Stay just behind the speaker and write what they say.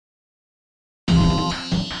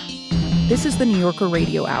This is the New Yorker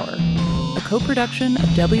Radio Hour, a co-production of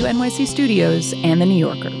WNYC Studios and The New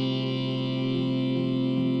Yorker.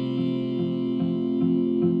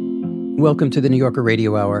 Welcome to the New Yorker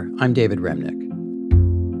Radio Hour. I'm David Remnick.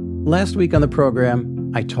 Last week on the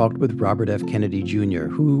program, I talked with Robert F. Kennedy Jr.,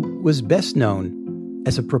 who was best known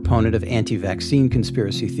as a proponent of anti-vaccine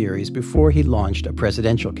conspiracy theories before he launched a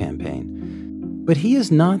presidential campaign. But he is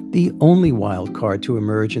not the only wild card to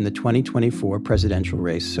emerge in the 2024 presidential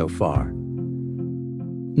race so far.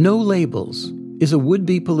 No Labels is a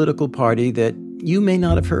would-be political party that you may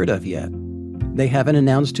not have heard of yet. They haven't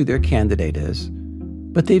announced who their candidate is,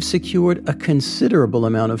 but they've secured a considerable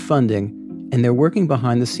amount of funding, and they're working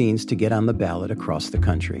behind the scenes to get on the ballot across the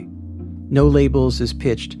country. No Labels is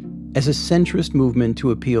pitched as a centrist movement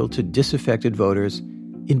to appeal to disaffected voters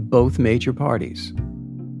in both major parties.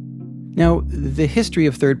 Now, the history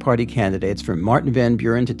of third-party candidates, from Martin Van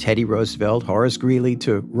Buren to Teddy Roosevelt, Horace Greeley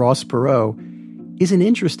to Ross Perot, is an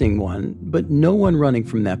interesting one, but no one running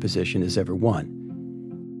from that position has ever won.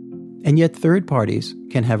 And yet third parties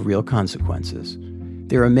can have real consequences.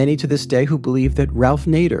 There are many to this day who believe that Ralph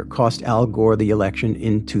Nader cost Al Gore the election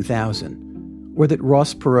in 2000, or that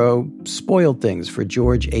Ross Perot spoiled things for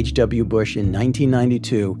George H.W. Bush in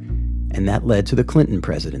 1992, and that led to the Clinton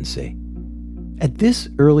presidency. At this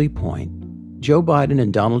early point, Joe Biden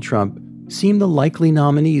and Donald Trump seem the likely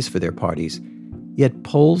nominees for their parties, yet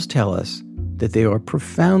polls tell us that they are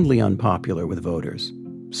profoundly unpopular with voters.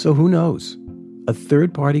 So who knows? A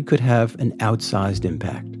third party could have an outsized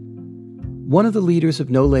impact. One of the leaders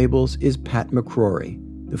of No Labels is Pat McCrory,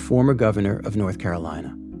 the former governor of North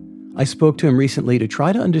Carolina. I spoke to him recently to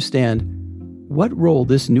try to understand what role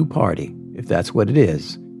this new party, if that's what it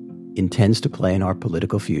is, intends to play in our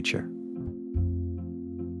political future.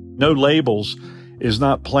 No Labels is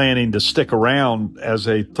not planning to stick around as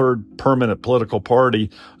a third permanent political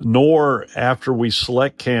party, nor after we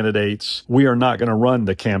select candidates, we are not going to run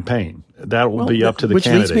the campaign. That will be up to the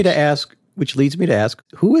candidates. Which leads me to ask,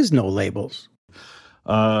 who is No Labels?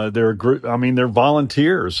 They're a group. I mean, they're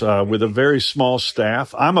volunteers with a very small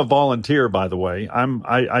staff. I'm a volunteer, by the way.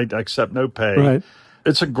 I accept no pay. Right.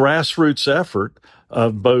 It's a grassroots effort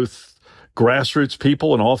of both grassroots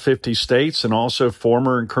people in all 50 states and also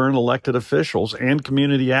former and current elected officials and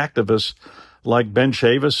community activists like Ben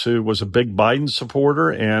Chavis, who was a big Biden supporter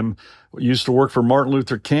and used to work for Martin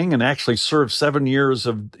Luther King and actually served 7 years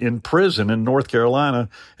in prison in North Carolina,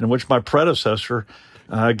 in which my predecessor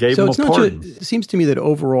gave him a pardon. It seems to me that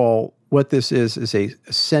overall what this is a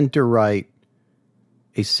center-right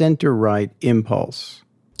impulse.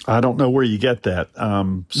 I don't know where you get that.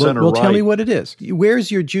 Center-right. Well, tell me what it is. Where's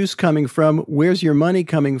your juice coming from? Where's your money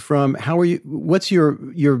coming from? How are you? What's your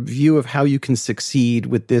view of how you can succeed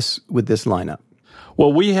with this lineup?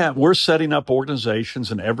 Well, we're setting up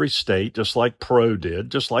organizations in every state, just like PRO did,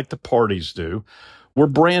 just like the parties do. We're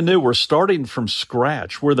brand new. We're starting from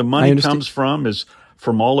scratch. Where the money comes from is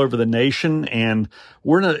from all over the nation, and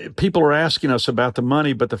people are asking us about the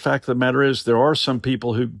money, but the fact of the matter is there are some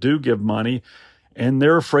people who do give money, and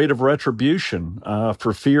they're afraid of retribution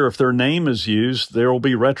for fear if their name is used, there will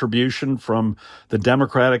be retribution from the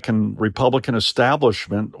Democratic and Republican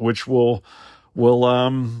establishment, which will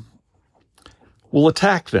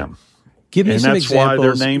attack them. Give me some examples. And that's why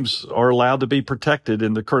their names are allowed to be protected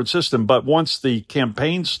in the current system. But once the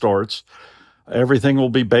campaign starts, everything will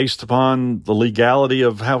be based upon the legality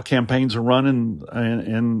of how campaigns are run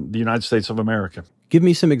in the United States of America. Give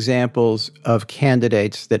me some examples of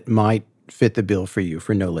candidates that might fit the bill for you,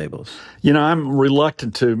 for No Labels. You know, I'm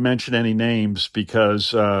reluctant to mention any names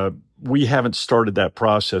because we haven't started that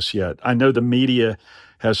process yet. I know the media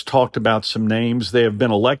has talked about some names. They have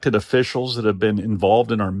been elected officials that have been involved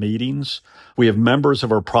in our meetings. We have members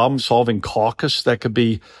of our problem-solving caucus that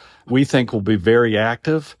we think will be very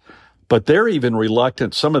active. But they're even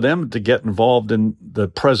reluctant, some of them, to get involved in the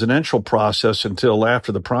presidential process until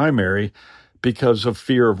after the primary because of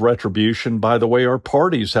fear of retribution. By the way, our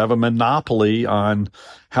parties have a monopoly on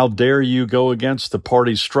how dare you go against the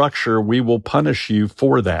party structure. We will punish you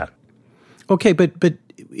for that. Okay, but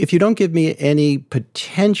if you don't give me any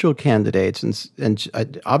potential candidates,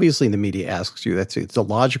 and obviously the media asks you, it's a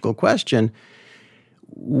logical question,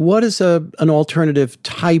 what does an alternative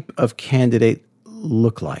type of candidate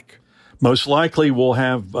look like? Most likely we'll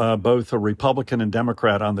have both a Republican and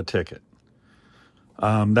Democrat on the ticket.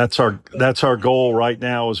 That's our goal right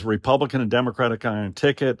now is Republican and Democratic on a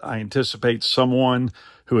ticket. I anticipate someone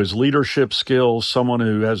who has leadership skills, someone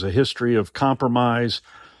who has a history of compromise,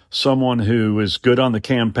 someone who is good on the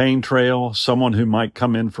campaign trail, someone who might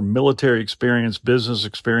come in from military experience, business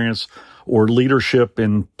experience, or leadership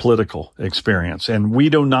in political experience. And we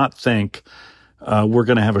do not think we're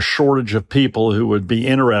going to have a shortage of people who would be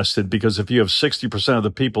interested, because if you have 60% of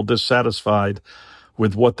the people dissatisfied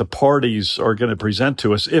with what the parties are going to present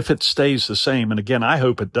to us, if it stays the same, and again, I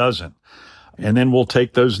hope it doesn't, and then we'll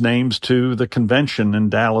take those names to the convention in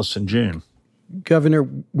Dallas in June. Governor,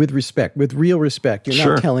 with respect, with real respect, you're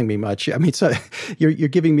Sure. not telling me much. I mean, so you're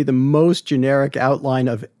giving me the most generic outline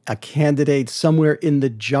of a candidate somewhere in the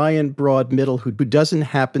giant broad middle who doesn't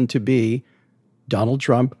happen to be Donald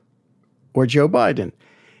Trump or Joe Biden.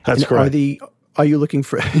 That's and correct. Are you looking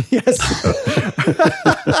for, yes.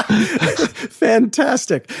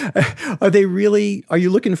 Fantastic. Are you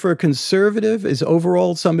looking for a conservative? Is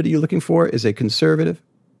overall somebody you're looking for is a conservative?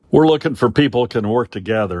 We're looking for people who can work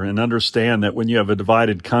together and understand that when you have a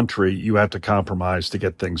divided country, you have to compromise to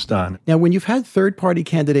get things done. Now, when you've had third-party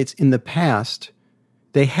candidates in the past,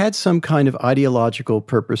 they had some kind of ideological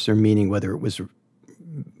purpose or meaning, whether it was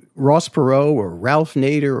Ross Perot or Ralph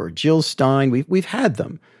Nader or Jill Stein. We've had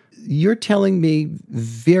them. You're telling me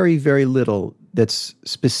very, very little that's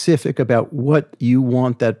specific about what you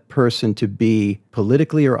want that person to be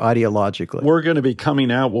politically or ideologically. We're going to be coming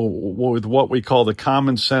out with what we call the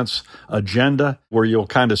common sense agenda, where you'll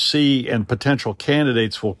kind of see, and potential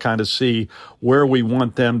candidates will kind of see where we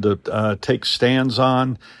want them to take stands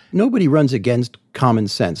on. Nobody runs against common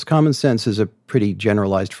sense. Common sense is a pretty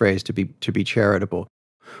generalized phrase to be charitable.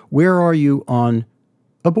 Where are you on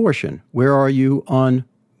abortion? Where are you on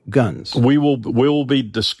guns? We'll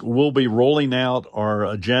be rolling out our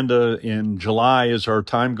agenda in July is our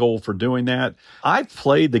time goal for doing that. I've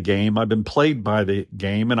played the game. I've been played by the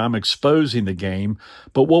game, and I'm exposing the game.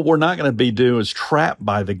 But what we're not going to do is trapped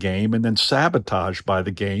by the game and then sabotage by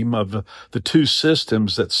the game of the two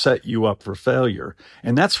systems that set you up for failure.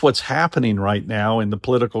 And that's what's happening right now in the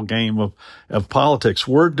political game of politics.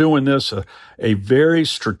 We're doing this a very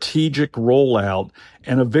strategic rollout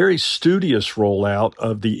and a very studious rollout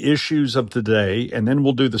of the issues of the day. And then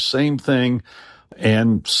we'll do the same thing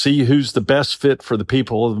and see who's the best fit for the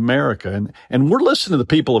people of America. And we're listening to the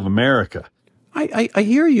people of America. I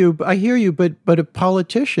hear you. But a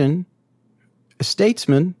politician, a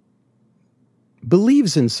statesman,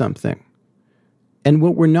 believes in something. And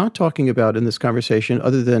what we're not talking about in this conversation,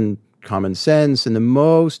 other than common sense and the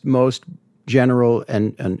most general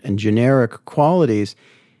and generic qualities,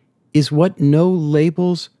 is what no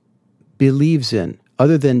labels believes in,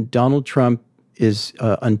 other than Donald Trump is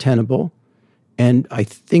untenable. And I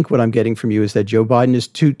think what I'm getting from you is that Joe Biden is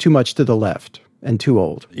too much to the left and too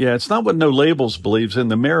old. Yeah, it's not what no labels believes in.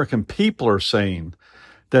 The American people are saying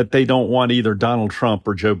that they don't want either Donald Trump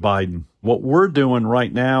or Joe Biden. What we're doing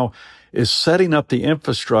right now is setting up the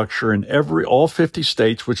infrastructure in all 50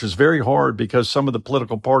 states, which is very hard because some of the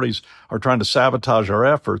political parties are trying to sabotage our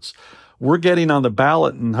efforts. We're getting on the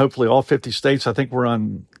ballot in hopefully all 50 states. I think we're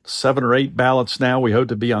on 7 or 8 ballots now. We hope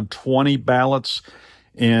to be on 20 ballots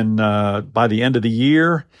by the end of the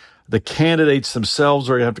year. The candidates themselves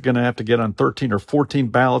are going to have to get on 13 or 14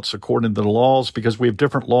 ballots according to the laws, because we have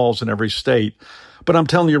different laws in every state. But I'm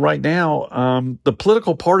telling you right now, the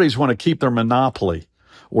political parties want to keep their monopoly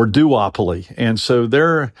or duopoly. And so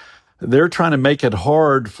they're trying to make it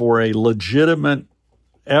hard for a legitimate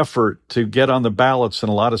effort to get on the ballots in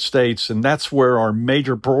a lot of states. And that's where our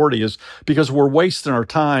major priority is, because we're wasting our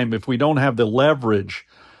time if we don't have the leverage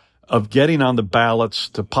of getting on the ballots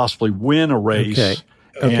to possibly win a race. Okay.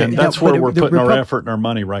 And that's where we're putting our effort and our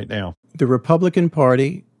money right now. The Republican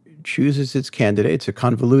Party chooses its candidate. It's a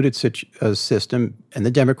convoluted system. And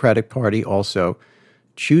the Democratic Party also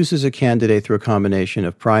chooses a candidate through a combination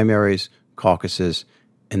of primaries, caucuses,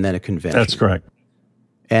 and then a convention. That's correct.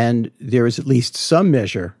 And there is at least some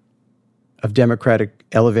measure of Democratic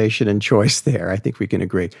elevation and choice there. I think we can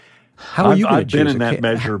agree. How are you going to choose? I've been in that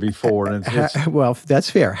measure before. And well, that's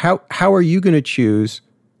fair. How are you going to choose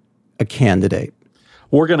a candidate?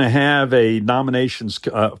 We're going to have a nominations,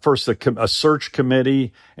 first a search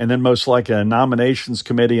committee, and then most likely a nominations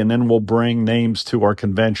committee, and then we'll bring names to our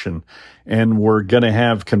convention. And we're going to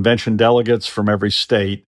have convention delegates from every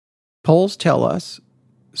state. Polls tell us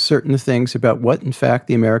certain things about what, in fact,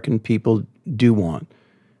 the American people do want.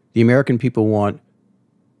 The American people want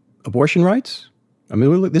abortion rights. I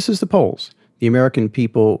mean, look, this is the polls. The American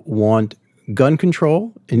people want gun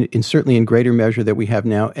control, certainly in greater measure that we have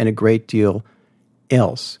now, and a great deal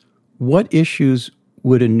else. What issues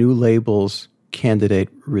would a new labels candidate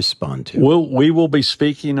respond to? We will be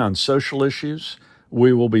speaking on social issues.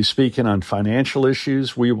 We will be speaking on financial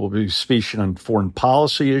issues. We will be speaking on foreign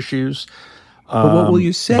policy issues. But what will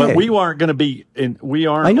you say? But we aren't going to be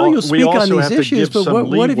I know you'll speak on these issues, but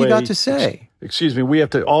what have you got to say? Excuse me. We have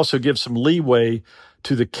to also give some leeway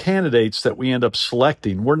to the candidates that we end up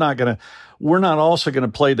selecting. We're not also going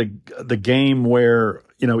to play the game where,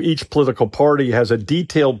 each political party has a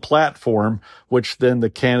detailed platform, which then the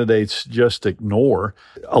candidates just ignore.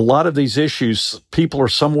 A lot of these issues, people are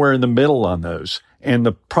somewhere in the middle on those. And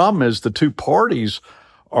the problem is the two parties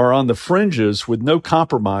are on the fringes with no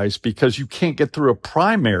compromise, because you can't get through a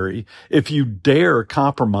primary if you dare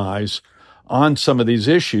compromise on some of these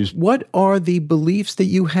issues. What are the beliefs that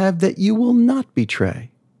you have that you will not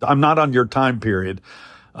betray? I'm not on your time period.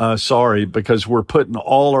 Sorry, because we're putting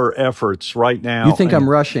all our efforts right now. You think I'm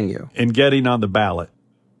rushing you? In getting on the ballot.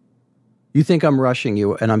 You think I'm rushing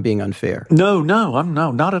you and I'm being unfair? No,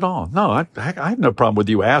 not at all. No, I have no problem with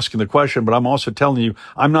you asking the question, but I'm also telling you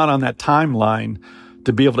I'm not on that timeline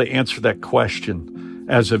to be able to answer that question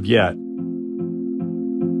as of yet.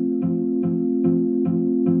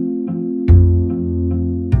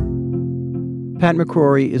 Pat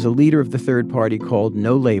McCrory is a leader of the third party called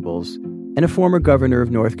No Labels and a former governor of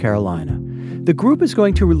North Carolina. The group is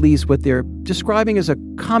going to release what they're describing as a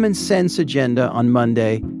common sense agenda on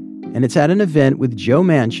Monday, and it's at an event with Joe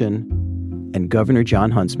Manchin and Governor Jon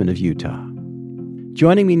Huntsman of Utah.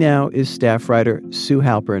 Joining me now is staff writer Sue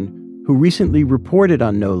Halpern, who recently reported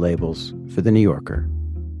on No Labels for The New Yorker.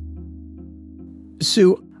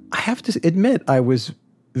 Sue, I have to admit I was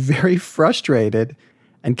very frustrated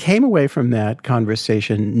and came away from that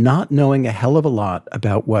conversation not knowing a hell of a lot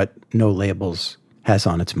about what No Labels has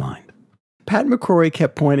on its mind. Pat McCrory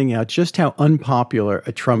kept pointing out just how unpopular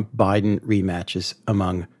a Trump-Biden rematch is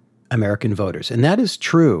among American voters. And that is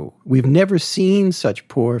true. We've never seen such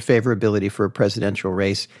poor favorability for a presidential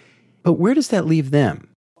race. But where does that leave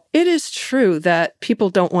them? It is true that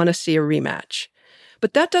people don't want to see a rematch.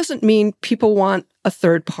 But that doesn't mean people want a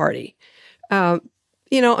third party.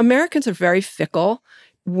 Americans are very fickle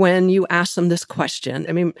when you ask them this question.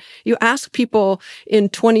 I mean, you ask people in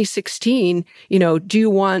 2016, do you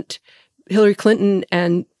want Hillary Clinton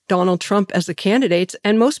and Donald Trump as the candidates?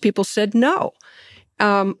 And most people said no.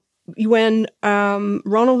 When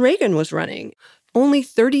Ronald Reagan was running, only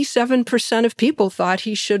 37% of people thought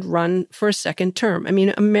he should run for a second term. I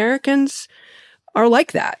mean, Americans are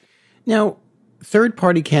like that. Now,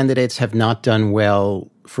 third-party candidates have not done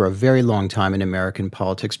well for a very long time in American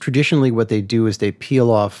politics. Traditionally, what they do is they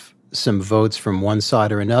peel off some votes from one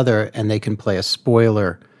side or another, and they can play a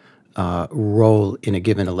spoiler role in a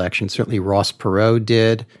given election. Certainly Ross Perot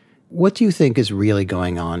did. What do you think is really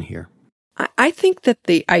going on here? I think that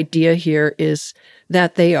the idea here is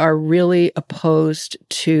that they are really opposed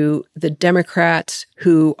to the Democrats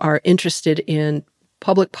who are interested in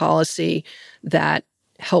public policy that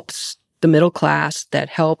helps the middle class, that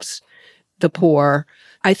helps the poor.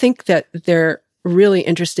 I think that they're really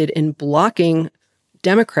interested in blocking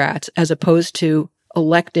Democrats as opposed to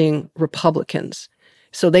electing Republicans.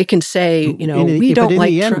 So they can say, we don't like Trump. But in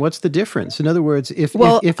the end, what's the difference? In other words, if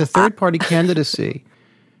a third-party candidacy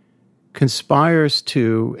conspires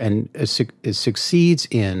to and succeeds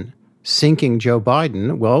in sinking Joe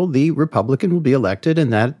Biden, well, the Republican will be elected,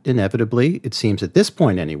 and that inevitably, it seems at this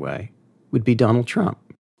point anyway, would be Donald Trump.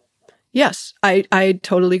 Yes, I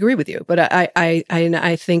totally agree with you, but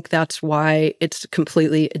I think that's why it's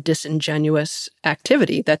completely a disingenuous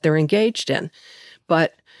activity that they're engaged in.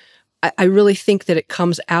 But I really think that it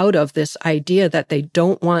comes out of this idea that they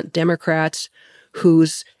don't want Democrats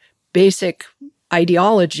whose basic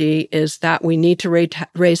ideology is that we need to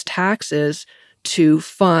raise taxes to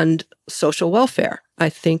fund social welfare. I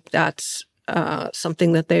think that's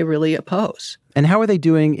something that they really oppose. And how are they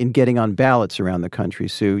doing in getting on ballots around the country,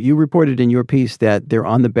 Sue? You reported in your piece that they're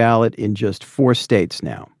on the ballot in just 4 states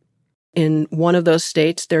now. In one of those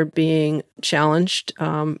states, they're being challenged.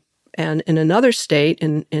 And in another state,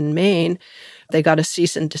 in Maine, they got a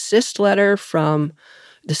cease and desist letter from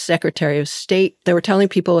the Secretary of State. They were telling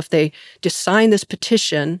people if they just sign this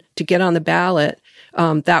petition to get on the ballot,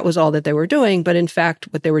 that was all that they were doing. But in fact,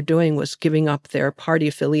 what they were doing was giving up their party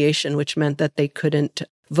affiliation, which meant that they couldn't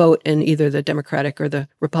vote in either the Democratic or the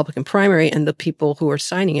Republican primary, and the people who were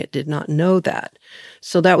signing it did not know that.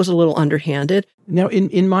 So that was a little underhanded. Now,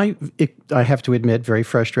 in my, I have to admit, very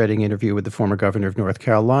frustrating interview with the former governor of North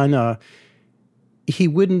Carolina, he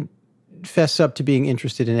wouldn't fess up to being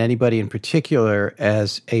interested in anybody in particular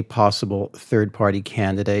as a possible third-party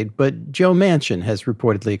candidate, but Joe Manchin has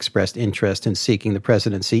reportedly expressed interest in seeking the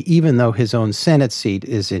presidency, even though his own Senate seat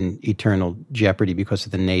is in eternal jeopardy because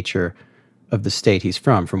of the nature of the state he's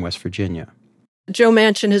from West Virginia. Joe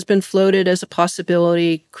Manchin has been floated as a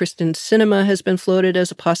possibility. Kristen Sinema has been floated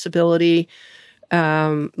as a possibility.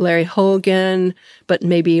 Larry Hogan, but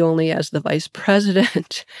maybe only as the vice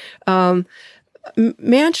president.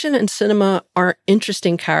 Manchin and Sinema are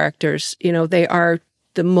interesting characters. They are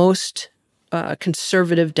the most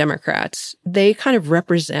conservative Democrats. They kind of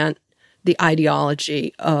represent the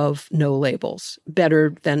ideology of no labels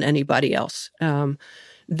better than anybody else.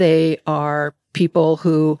 They are people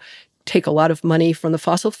who take a lot of money from the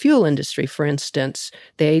fossil fuel industry, for instance.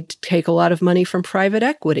 They take a lot of money from private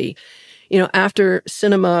equity. After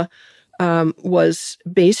Sinema was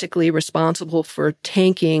basically responsible for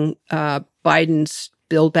tanking Biden's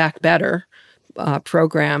Build Back Better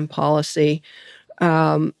program policy,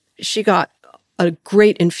 she got a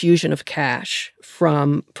great infusion of cash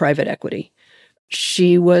from private equity.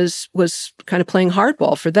 She was kind of playing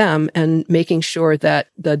hardball for them and making sure that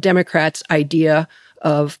the Democrats' idea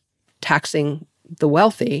of taxing the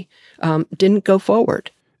wealthy didn't go forward.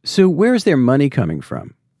 So where's their money coming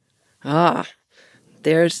from?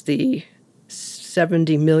 There's the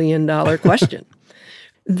 $70 million question.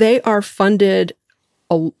 They are funded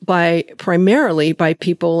primarily by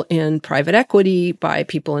people in private equity, by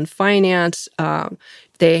people in finance.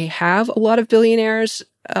 They have a lot of billionaires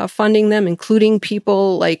funding them, including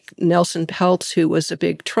people like Nelson Peltz, who was a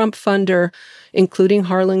big Trump funder, including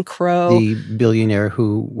Harlan Crow. The billionaire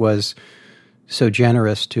who was so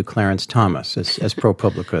generous to Clarence Thomas, as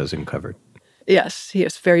ProPublica has uncovered. Yes, he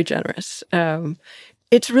is very generous.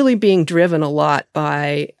 It's really being driven a lot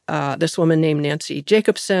by this woman named Nancy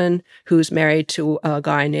Jacobson, who's married to a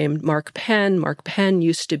guy named Mark Penn. Mark Penn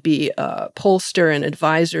used to be a pollster and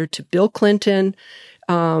advisor to Bill Clinton,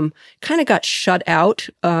 kind of got shut out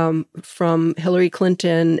from Hillary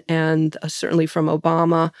Clinton and certainly from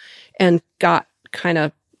Obama, and got kind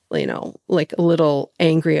of, like a little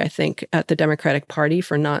angry, I think, at the Democratic Party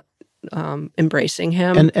for not embracing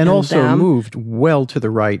him. And also them. Moved well to the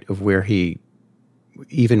right of where he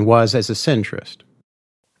even was as a centrist.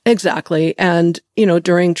 Exactly. And,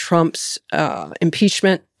 during Trump's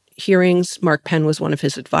impeachment hearings, Mark Penn was one of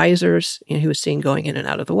his advisors. He was seen going in and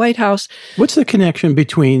out of the White House. What's the connection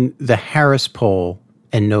between the Harris poll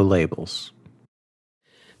and no labels?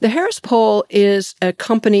 The Harris poll is a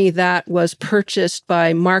company that was purchased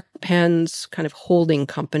by Mark Penn's kind of holding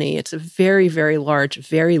company. It's a very, very large,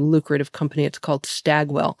 very lucrative company. It's called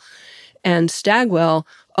Stagwell. And Stagwell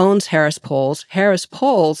owns Harris Polls. Harris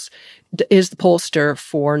Polls is the pollster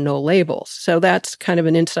for no labels. So that's kind of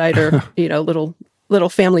an insider, little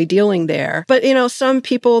family dealing there. But, some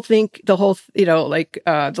people think the whole,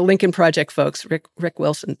 the Lincoln Project folks, Rick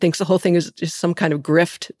Wilson, thinks the whole thing is just some kind of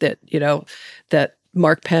grift that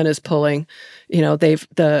Mark Penn is pulling.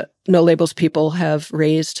 The no labels people have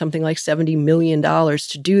raised something like $70 million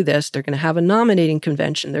to do this. They're going to have a nominating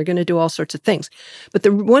convention. They're going to do all sorts of things. But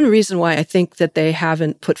the one reason why I think that they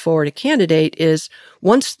haven't put forward a candidate is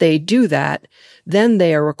once they do that, then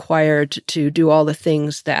they are required to do all the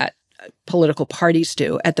things that political parties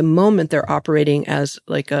do. At the moment, they're operating as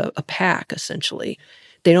like a PAC, essentially.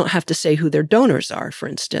 They don't have to say who their donors are, for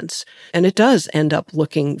instance. And it does end up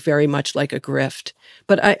looking very much like a grift.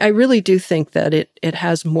 But I really do think that it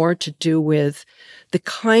has more to do with the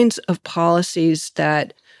kinds of policies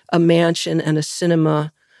that a Manchin and a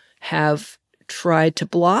Sinema have tried to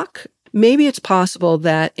block. Maybe it's possible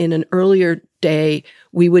that in an earlier day,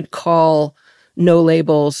 we would call no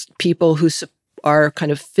labels people who are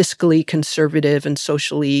kind of fiscally conservative and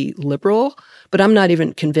socially liberal, but I'm not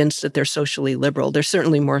even convinced that they're socially liberal. They're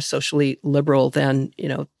certainly more socially liberal than,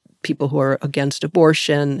 people who are against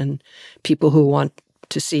abortion and people who want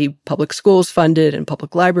to see public schools funded and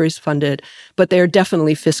public libraries funded, but they're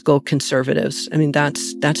definitely fiscal conservatives. I mean,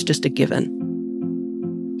 that's just a given.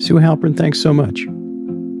 Sue Halpern, thanks so much.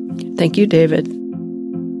 Thank you, David.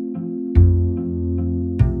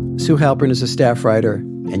 Sue Halpern is a staff writer,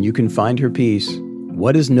 and you can find her piece,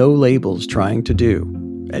 What is No Labels Trying to Do,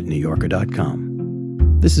 at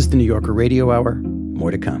NewYorker.com. This is the New Yorker Radio Hour.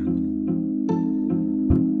 More to come.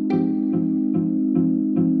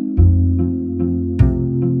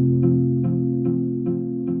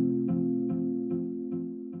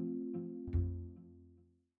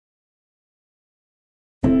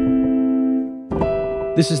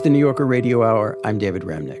 This is the New Yorker Radio Hour. I'm David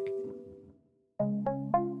Remnick.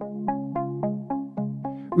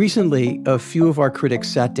 Recently, a few of our critics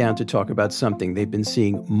sat down to talk about something they've been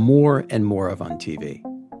seeing more and more of on TV.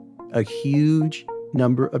 A huge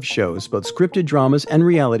number of shows, both scripted dramas and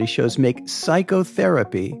reality shows, make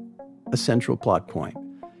psychotherapy a central plot point.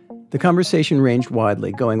 The conversation ranged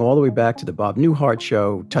widely, going all the way back to the Bob Newhart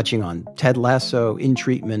Show, touching on Ted Lasso, In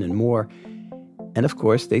Treatment, and more. And of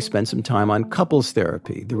course, they spent some time on couples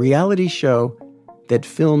therapy, the reality show that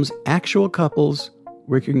films actual couples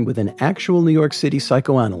working with an actual New York City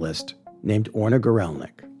psychoanalyst named Orna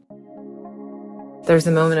Gorelnik. There's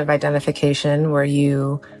a moment of identification where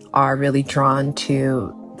you are really drawn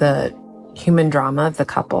to the human drama of the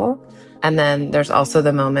couple. And then there's also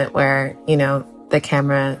the moment where, the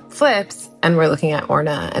camera flips and we're looking at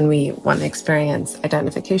Orna and we want to experience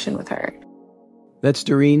identification with her. That's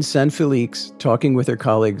Doreen St. Félix talking with her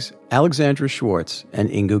colleagues Alexandra Schwartz and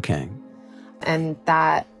Inkoo Kang. And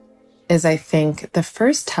that is, I think, the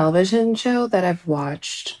first television show that I've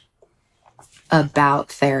watched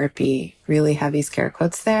about therapy, really heavy scare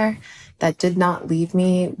quotes there, that did not leave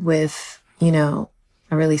me with, a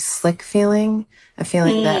really slick feeling, a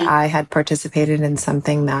feeling that I had participated in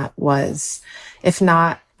something that was, if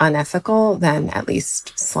not unethical, then at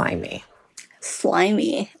least slimy.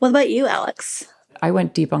 Slimy. What about you, Alex? I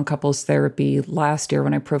went deep on couples therapy last year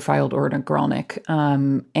when I profiled Orna Gorelnik.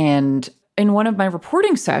 And in one of my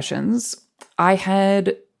reporting sessions, I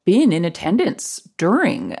had been in attendance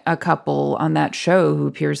during a couple on that show who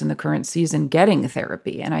appears in the current season getting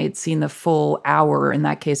therapy. And I had seen the full hour. In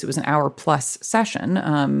that case, it was an hour-plus session.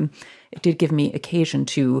 It did give me occasion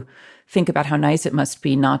to think about how nice it must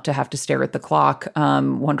be not to have to stare at the clock,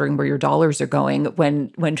 wondering where your dollars are going when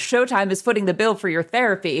Showtime is footing the bill for your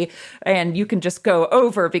therapy and you can just go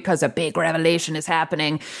over because a big revelation is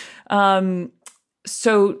happening.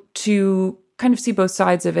 So to kind of see both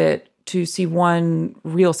sides of it, to see one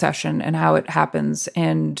real session and how it happens,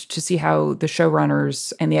 and to see how the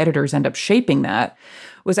showrunners and the editors end up shaping that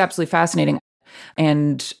was absolutely fascinating.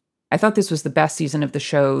 And I thought this was the best season of the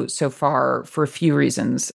show so far for a few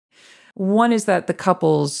reasons. One is that the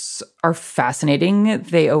couples are fascinating.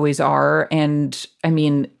 They always are. And I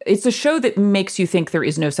mean, it's a show that makes you think there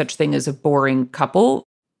is no such thing as a boring couple.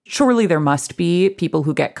 Surely there must be people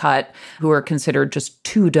who get cut who are considered just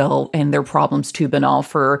too dull and their problems too banal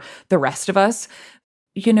for the rest of us.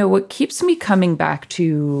 What keeps me coming back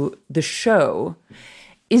to the show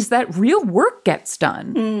is that real work gets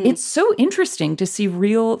done. It's so interesting to see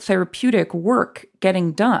real therapeutic work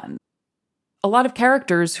getting done. A lot of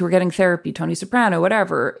characters who are getting therapy, Tony Soprano,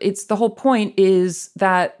 whatever, it's the whole point is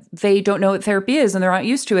that they don't know what therapy is and they're not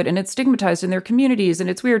used to it and it's stigmatized in their communities and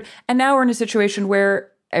it's weird. And now we're in a situation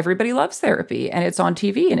where everybody loves therapy and it's on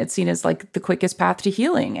TV and it's seen as like the quickest path to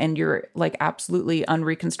healing. And you're like absolutely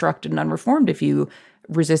unreconstructed and unreformed if you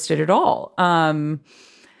resist it at all.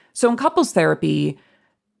 So in couples therapy,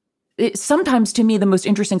 sometimes to me, the most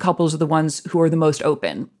interesting couples are the ones who are the most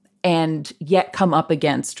open and yet come up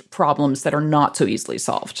against problems that are not so easily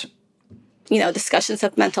solved. Discussions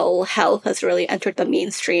of mental health has really entered the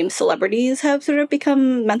mainstream. Celebrities have sort of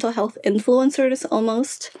become mental health influencers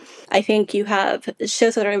almost. I think you have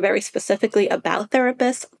shows that are very specifically about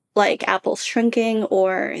therapists, like Apple's Shrinking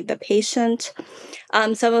or The Patient.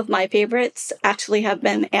 Some of my favorites actually have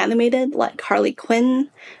been animated, like Harley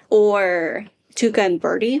Quinn or Tuca and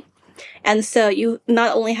Birdie. And so you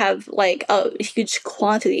not only have like a huge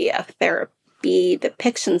quantity of therapy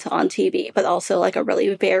depictions on TV, but also like a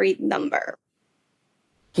really varied number.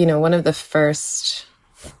 One of the first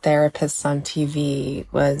therapists on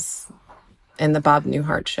TV was in the Bob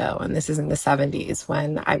Newhart show, and this is in the 70s,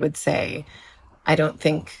 when I would say, I don't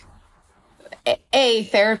think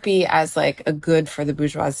therapy as like a good for the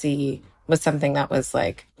bourgeoisie was something that was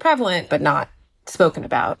like prevalent, but not spoken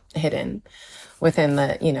about, hidden within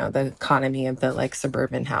the, the economy of the like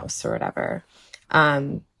suburban house or whatever.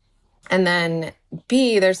 And then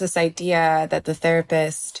B, there's this idea that the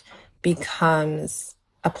therapist becomes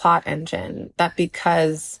a plot engine, that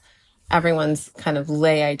because everyone's kind of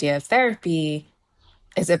lay idea of therapy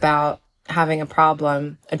is about having a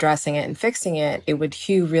problem, addressing it and fixing it, it would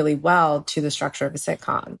hew really well to the structure of a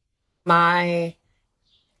sitcom. My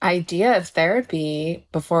idea of therapy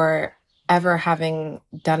before ever having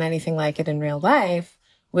done anything like it in real life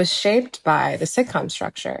was shaped by the sitcom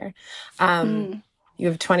structure. You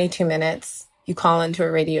have 22 minutes, you call into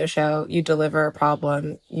a radio show, you deliver a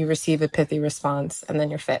problem, you receive a pithy response, and then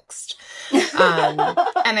you're fixed. And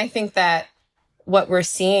I think that what we're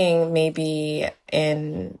seeing maybe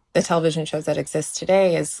in the television shows that exist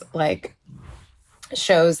today is like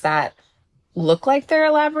shows that look like they're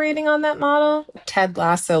elaborating on that model. Ted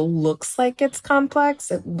Lasso looks like it's complex.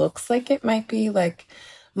 It looks like it might be like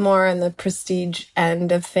more on the prestige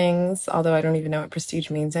end of things, although I don't even know what prestige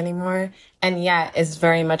means anymore, and yet is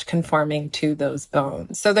very much conforming to those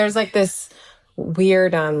bones. So there's like this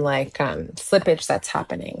weird slippage that's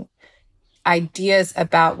happening. Ideas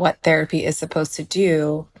about what therapy is supposed to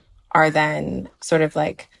do are then sort of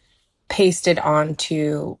like pasted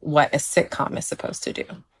onto what a sitcom is supposed to do.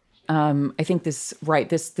 I think this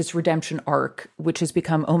redemption arc, which has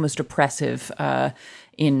become almost oppressive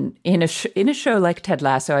in a show like Ted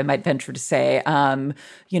Lasso, I might venture to say,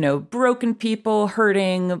 broken people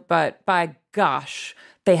hurting, but by gosh,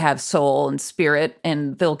 they have soul and spirit,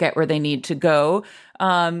 and they'll get where they need to go.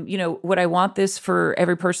 Would I want this for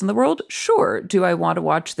every person in the world? Sure. Do I want to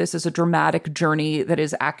watch this as a dramatic journey that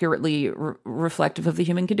is accurately reflective of the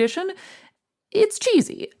human condition? It's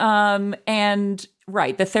cheesy. And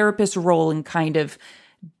right, the therapist's role in kind of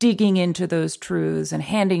digging into those truths and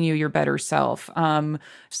handing you your better self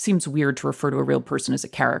seems weird to refer to a real person as a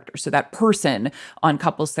character. So that person on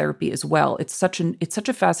couples therapy as well, it's such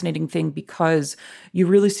a fascinating thing because you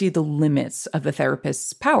really see the limits of the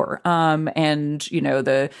therapist's power.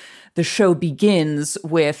 The show begins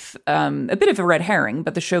with a bit of a red herring,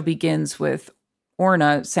 but the show begins with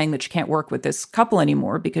Orna saying that she can't work with this couple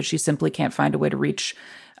anymore because she simply can't find a way to reach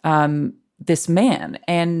this man.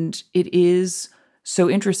 And it is so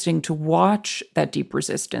interesting to watch that deep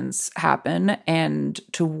resistance happen and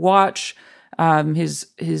to watch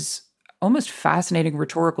his almost fascinating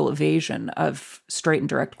rhetorical evasion of straight and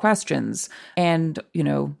direct questions. And,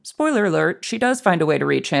 spoiler alert, she does find a way to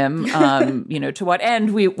reach him. To what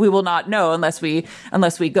end, we will not know unless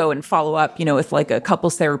we go and follow up, with like a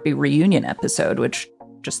couples therapy reunion episode, which,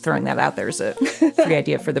 just throwing that out there, is a free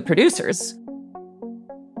idea for the producers.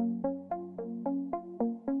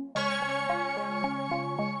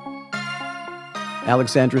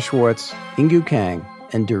 Alexandra Schwartz, Inkoo Kang,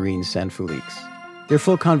 and Doreen St. Félix. Their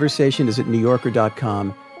full conversation is at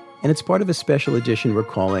NewYorker.com, and it's part of a special edition we're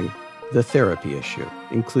calling The Therapy Issue,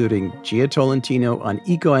 including Gia Tolentino on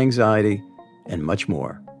eco-anxiety and much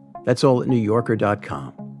more. That's all at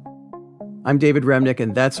NewYorker.com. I'm David Remnick,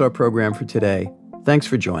 and that's our program for today. Thanks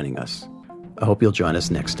for joining us. I hope you'll join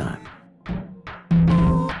us next time.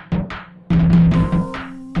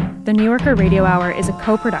 The New Yorker Radio Hour is a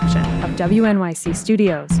co-production of WNYC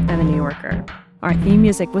Studios and The New Yorker. Our theme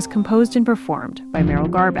music was composed and performed by Meryl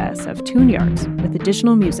Garbes of Tune Yards, with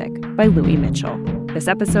additional music by Louis Mitchell. This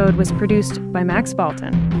episode was produced by Max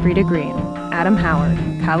Balton, Frida Green, Adam Howard,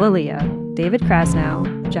 Kalalia, David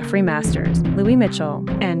Krasnow, Jeffrey Masters, Louis Mitchell,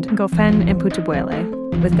 and Gofen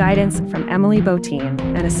Imputubuele, with guidance from Emily Botine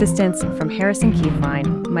and assistance from Harrison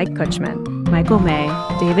Keithline, Mike Kutchman, Michael May,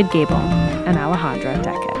 David Gable, and Alejandra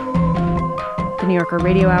Deckett. The New Yorker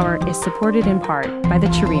Radio Hour is supported in part by the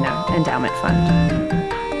Chirina Endowment Fund.